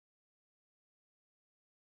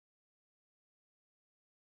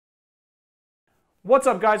What's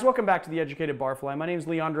up, guys? Welcome back to the Educated Barfly. My name is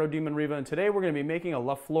Leandro Demon Riva, and today we're going to be making a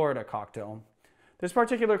La Florida cocktail. This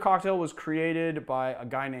particular cocktail was created by a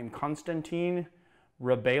guy named Constantino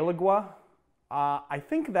Ribalaigua. I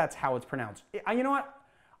think that's how it's pronounced. You know what?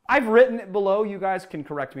 I've written it below. You guys can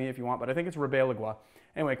correct me if you want, but I think it's Ribalaigua.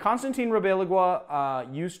 Anyway, Constantino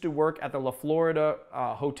Ribalaigua used to work at the La Florida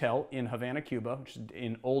Hotel in Havana, Cuba, which is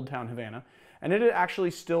in Old Town Havana, and it is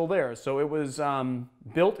actually still there. So it was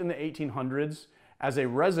built in the 1800s as a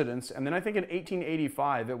residence, and then I think in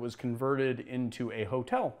 1885 it was converted into a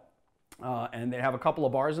hotel. And they have a couple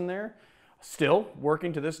of bars in there, still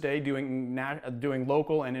working to this day, doing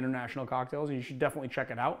local and international cocktails, and you should definitely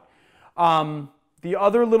check it out. The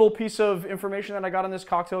other little piece of information that I got on this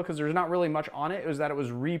cocktail, because there's not really much on it, is that it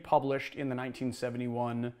was republished in the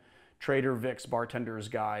 1971 Trader Vic's Bartender's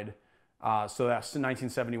Guide. So that's the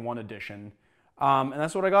 1971 edition. And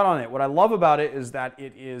that's what I got on it. What I love about it is that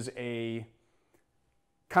it is a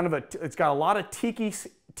kind of it's got a lot of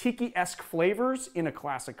tiki-esque flavors in a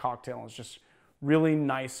classic cocktail. It's just really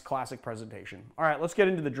nice classic presentation. All right, let's get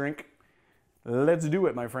into the drink. Let's do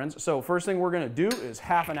it, my friends. So first thing we're gonna do is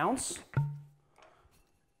half an ounce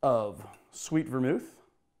of sweet vermouth.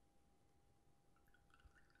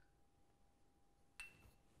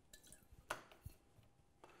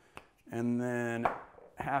 And then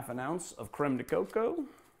half an ounce of creme de cacao.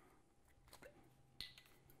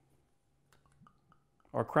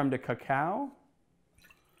 Or creme de cacao.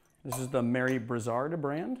 This is the Mary Brizard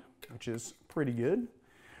brand, which is pretty good.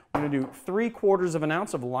 We're going to do 3/4 of an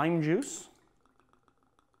ounce of lime juice.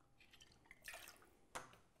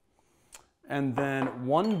 And then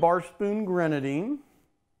 1 Barspoon Grenadine.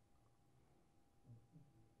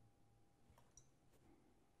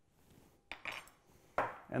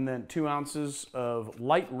 And then 2 ounces of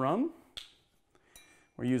light rum.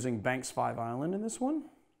 We're using Banks 5 Island in this one.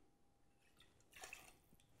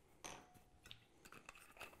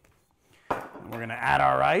 We're going to add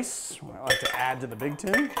our ice. I like to add to the big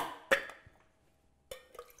tin.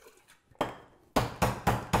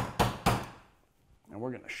 And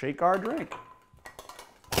we're going to shake our drink.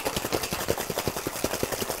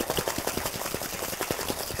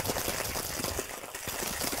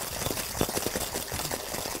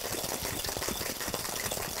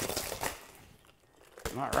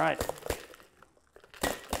 All right.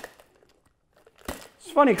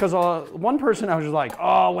 It's funny because one person I was just like,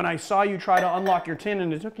 oh, when I saw you try to unlock your tin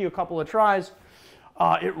and it took you a couple of tries,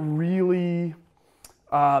 it really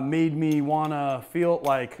made me want to feel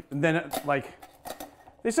like,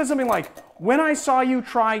 they said something like, when I saw you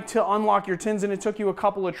try to unlock your tins and it took you a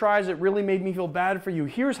couple of tries, it really made me feel bad for you.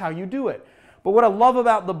 Here's how you do it. But what I love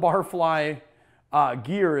about the Barfly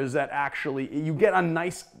gear is that actually you get a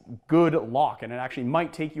nice, good lock, and it actually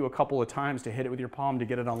might take you a couple of times to hit it with your palm to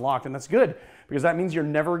get it unlocked, and that's good because that means you're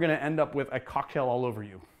never going to end up with a cocktail all over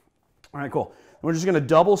you. All right, cool. We're just going to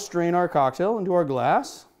double strain our cocktail into our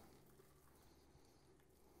glass.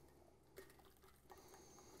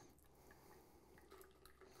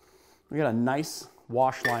 We got a nice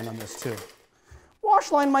wash line on this too.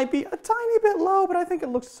 Wash line might be a tiny bit low, but I think it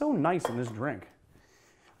looks so nice in this drink.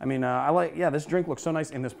 I mean, this drink looks so nice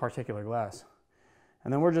in this particular glass.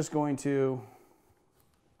 And then we're just going to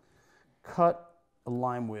cut a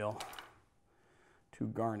lime wheel to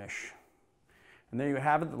garnish. And there you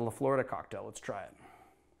have it, the La Florida cocktail. Let's try it.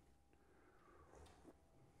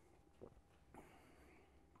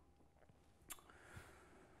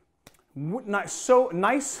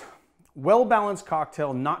 Nice, well-balanced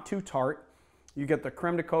cocktail, not too tart. You get the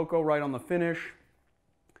creme de cocoa right on the finish.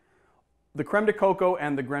 The creme de cocoa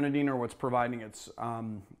and the grenadine are what's providing its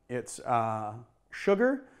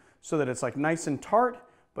sugar, so that it's like nice and tart,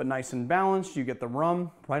 but nice and balanced. You get the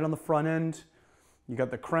rum right on the front end. You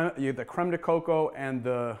got the creme de cocoa and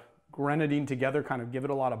the grenadine together, kind of give it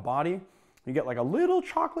a lot of body. You get like a little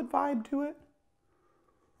chocolate vibe to it.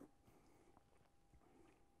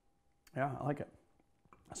 Yeah, I like it.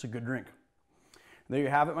 That's a good drink. There you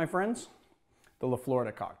have it, my friends. The La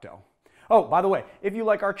Florida cocktail. Oh, by the way, if you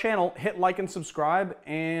like our channel, hit like and subscribe,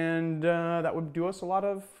 and that would do us a lot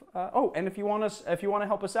of. And if you want to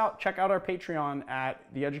help us out, check out our Patreon at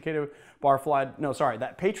The Educated Barfly. No, sorry,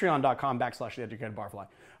 that patreon.com/The Educated Barfly.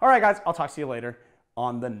 All right, guys, I'll talk to you later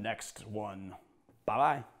on the next one. Bye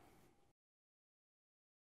bye.